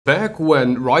Back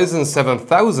when Ryzen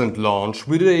 7000 launched,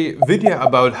 we did a video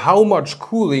about how much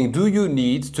cooling do you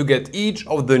need to get each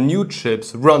of the new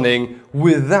chips running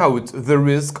without the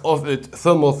risk of it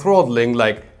thermal throttling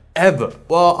like ever.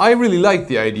 Well, I really liked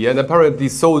the idea and apparently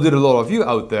so did a lot of you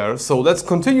out there, so let's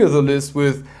continue the list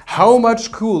with how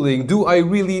much cooling do I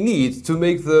really need to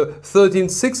make the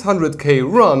 13600K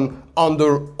run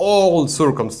under all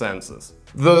circumstances.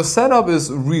 The setup is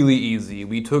really easy.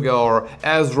 We took our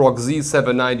ASRock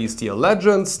Z790 Steel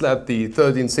Legend, slapped the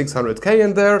 13600K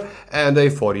in there and a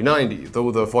 4090, though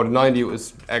the 4090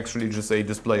 is actually just a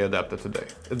display adapter today.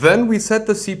 Then we set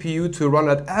the CPU to run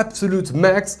at absolute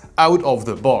max out of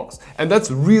the box. And that's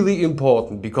really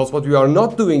important because what we are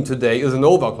not doing today is an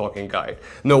overclocking guide.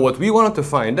 No, what we wanted to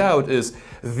find out is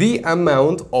the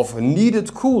amount of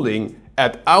needed cooling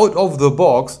at out of the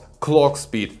box clock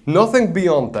speed. Nothing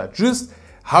beyond that, just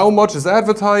how much is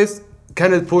advertised,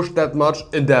 can it push that much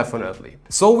indefinitely?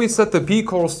 So we set the P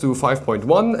cores to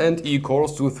 5.1 and E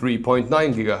cores to 3.9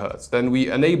 GHz. Then we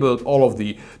enabled all of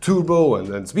the turbo and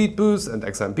then speed boost and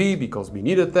XMP because we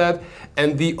needed that.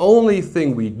 And the only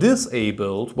thing we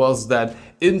disabled was that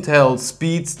Intel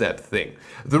speed step thing.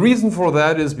 The reason for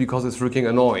that is because it's freaking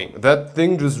annoying. That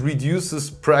thing just reduces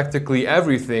practically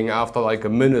everything after like a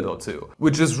minute or two,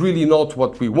 which is really not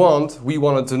what we want. We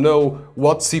wanted to know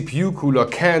what CPU cooler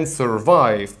can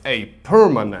survive a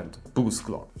permanent boost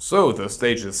clock. So the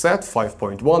stage is set,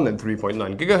 5.1 and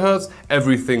 3.9 GHz,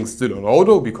 everything's still on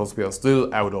auto because we are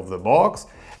still out of the box,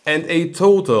 and a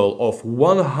total of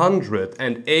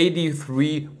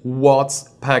 183 watts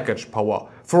package power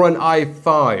for an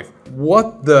i5.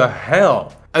 What the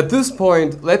hell? At this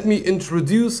point, let me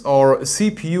introduce our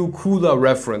CPU cooler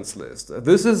reference list.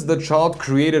 This is the chart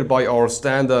created by our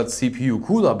standard CPU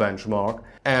cooler benchmark.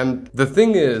 And the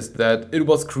thing is that it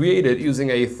was created using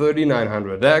a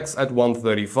 3900X at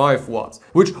 135 watts,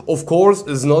 which of course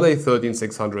is not a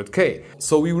 13600K.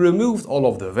 So we removed all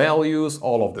of the values,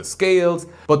 all of the scales,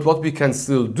 but what we can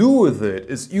still do with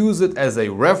it is use it as a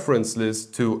reference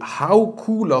list to how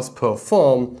coolers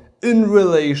perform in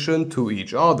relation to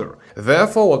each other.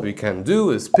 Therefore, what we can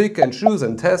do is pick and choose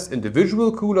and test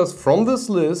individual coolers from this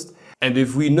list. And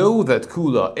if we know that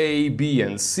cooler A, B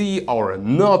and C are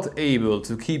not able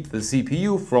to keep the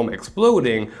CPU from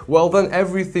exploding, well then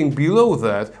everything below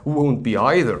that won't be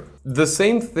either. The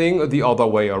same thing the other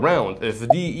way around. If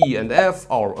D, E and F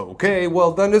are okay,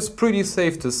 well then it's pretty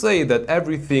safe to say that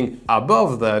everything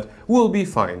above that will be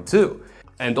fine too.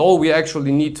 And all we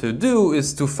actually need to do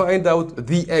is to find out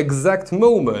the exact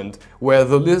moment where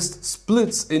the list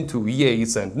splits into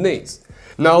yays and nays.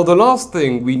 Now the last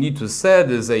thing we need to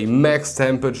set is a max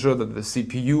temperature that the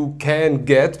CPU can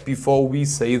get before we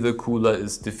say the cooler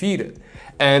is defeated.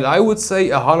 And I would say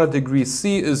 100 degrees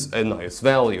C is a nice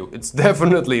value. It's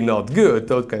definitely not good,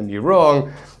 don't get me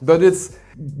wrong, but it's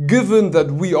given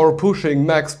that we are pushing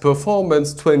max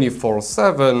performance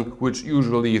 24/7, which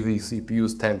usually the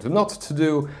CPUs tend to not to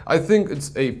do, I think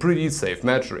it's a pretty safe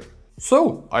metric.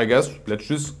 So, I guess let's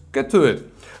just get to it.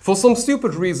 For some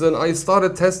stupid reason, I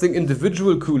started testing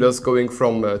individual coolers going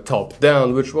from top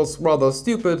down, which was rather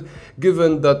stupid,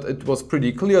 given that it was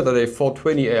pretty clear that a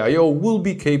 420 AIO will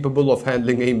be capable of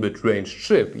handling a mid-range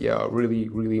chip. Yeah,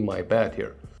 really my bad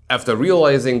here. After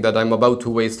realizing that I'm about to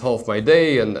waste half my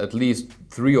day and at least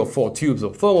 3 or 4 tubes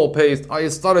of thermal paste, I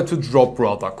started to drop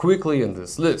rather quickly in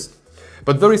this list.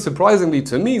 But very surprisingly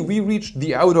to me, we reached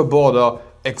the outer border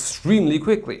extremely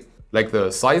quickly, like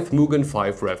the Scythe Mugen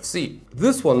 5 Rev C.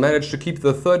 This one managed to keep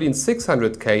the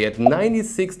 13600K at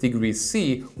 96 degrees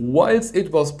C whilst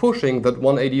it was pushing that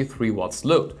 183 watts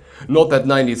load. Not that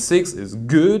 96 is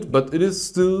good, but it is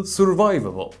still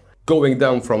survivable. Going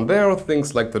down from there,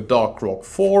 things like the Dark Rock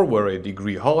 4 were a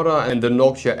degree harder and the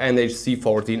Nokia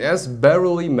NHC14S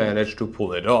barely managed to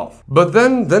pull it off. But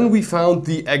then we found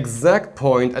the exact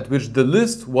point at which the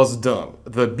list was done.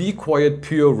 The Be Quiet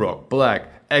Pure Rock Black,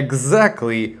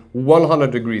 exactly 100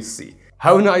 degrees C.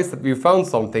 How nice that we found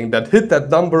something that hit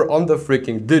that number on the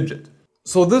freaking digit.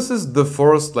 So this is the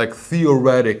first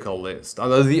theoretical list.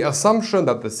 Under the assumption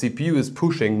that the CPU is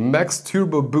pushing max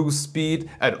turbo boost speed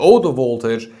at auto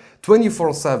voltage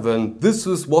 24/7, this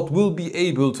is what will be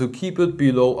able to keep it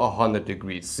below 100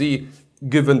 degrees C,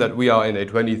 given that we are in a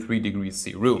 23 degrees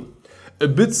C room. A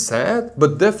bit sad,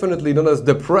 but definitely not as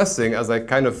depressing as I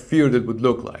kind of feared it would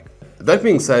look like. That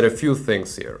being said, a few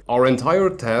things here. Our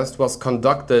entire test was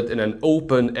conducted in an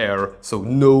open air, so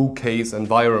no case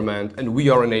environment, and we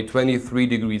are in a 23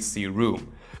 degrees C room.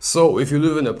 So if you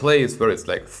live in a place where it's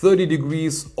like 30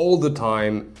 degrees all the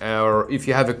time, or if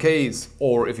you have a case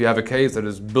that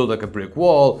is built like a brick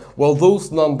wall, well,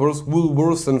 those numbers will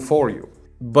worsen for you.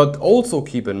 But also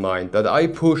keep in mind that I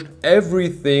pushed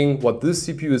everything what this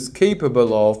CPU is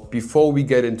capable of before we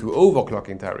get into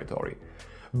overclocking territory.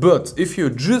 But if you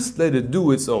just let it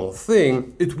do its own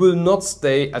thing, it will not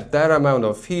stay at that amount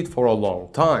of heat for a long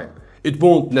time. It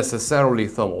won't necessarily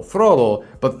thermal throttle,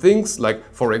 but things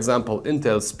like, for example,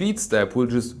 Intel SpeedStep will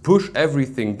just push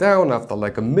everything down after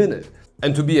like a minute.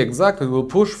 And to be exact, it will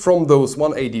push from those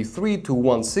 183 to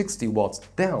 160 watts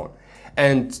down.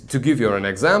 And to give you an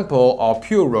example, our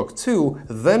Pure Rock 2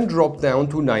 then dropped down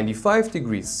to 95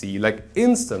 degrees C, like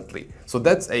instantly. So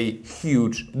that's a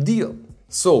huge deal.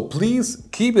 So please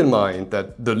keep in mind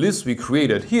that the list we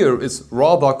created here is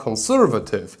rather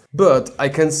conservative, but I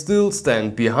can still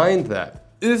stand behind that.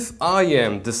 If I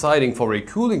am deciding for a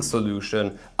cooling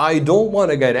solution, I don't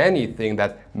want to get anything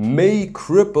that may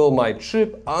cripple my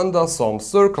chip under some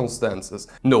circumstances.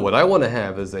 No, what I want to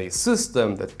have is a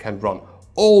system that can run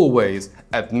always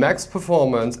at max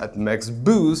performance, at max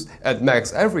boost, at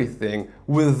max everything,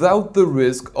 without the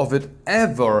risk of it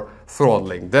ever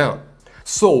throttling down.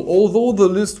 So, although the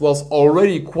list was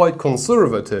already quite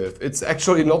conservative, it's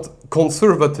actually not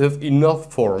conservative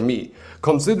enough for me.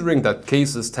 Considering that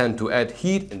cases tend to add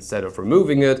heat instead of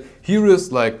removing it, here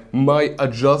is like my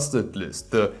adjusted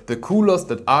list, the coolers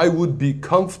that I would be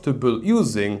comfortable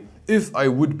using if I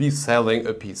would be selling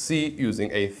a PC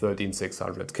using a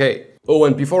 13600K. Oh,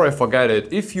 and before I forget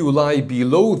it, if you lie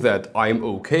below that I'm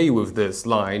okay with this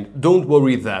line, don't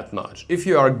worry that much. If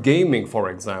you are gaming, for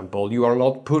example, you are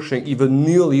not pushing even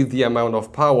nearly the amount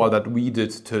of power that we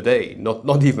did today,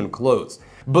 not even close.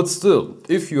 But still,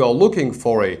 if you are looking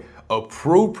for a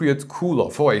appropriate cooler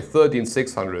for a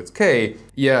 13600K,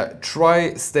 yeah,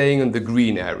 try staying in the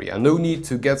green area. No need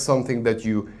to get something that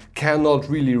you cannot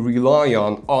really rely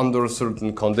on under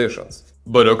certain conditions.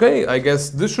 But okay, I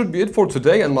guess this should be it for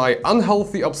today and my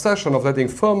unhealthy obsession of letting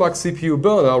Firmax CPU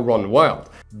burner run wild.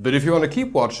 But if you want to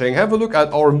keep watching, have a look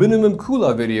at our minimum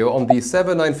cooler video on the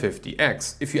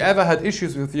 7950X. If you ever had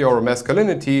issues with your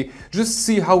masculinity, just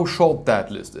see how short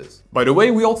that list is. By the way,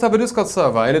 we also have a Discord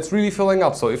server and it's really filling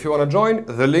up, so if you want to join,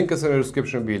 the link is in the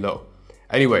description below.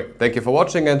 Anyway, thank you for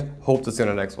watching and hope to see you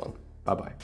in the next one. Bye bye.